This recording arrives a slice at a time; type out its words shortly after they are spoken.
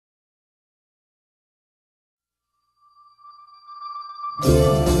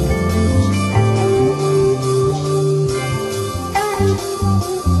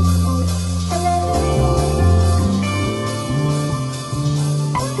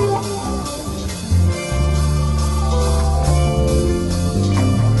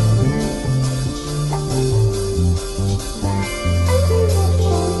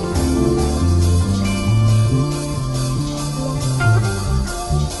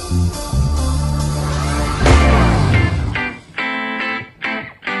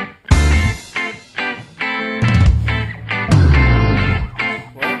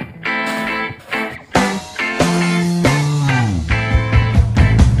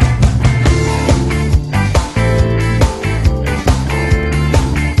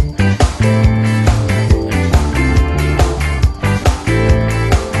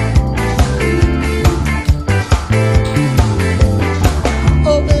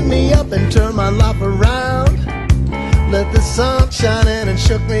Let the sun shine in and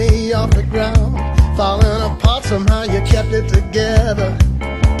shook me off the ground. Falling apart somehow, you kept it together.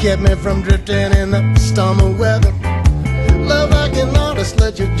 Kept me from drifting in the storm of weather. Love like an artist,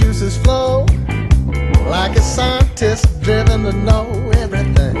 let your juices flow. Like a scientist driven to know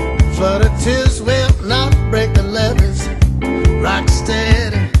everything. Flood of tears will not break the levees. Rock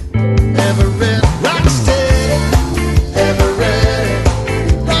steady, ever ready. Rock steady, ever ready.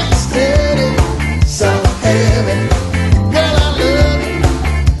 Rock steady, so heavy.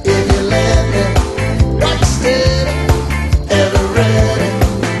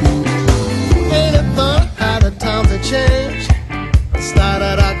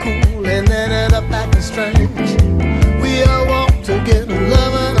 Started out cool and then ended up acting strange. We all want to get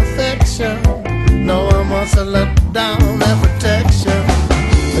love and affection. No one wants to let down their protection.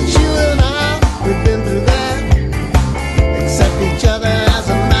 But you and I, we've been through that. Accept each other as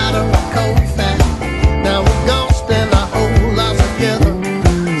a matter of cold fact. Now we're gonna spend our whole lives together.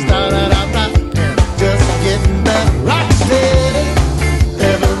 Started out right and just getting better. Rock steady,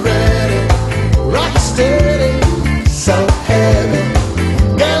 ever ready. Rock steady, so heavy.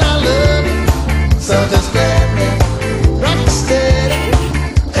 So just let me rock steady,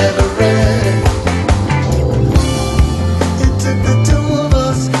 ever ready. It took the two of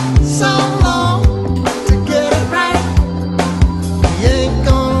us so long to get it right. We ain't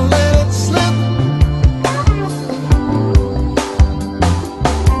gonna let it slip.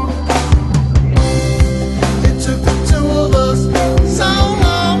 It took the two of us so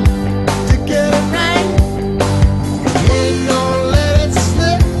long to get it right. We ain't gonna let it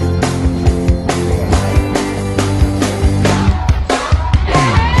slip.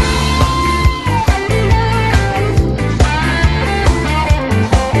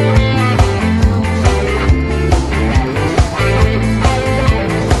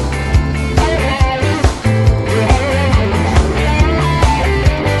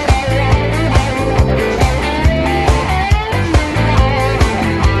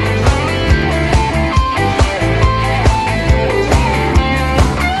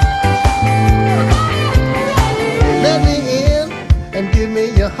 Give me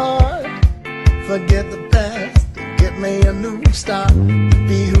your heart, forget the past, get me a new start.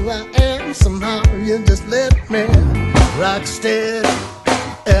 Be who I am, somehow you just let me rock steady,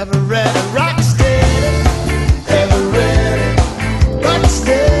 ever ready.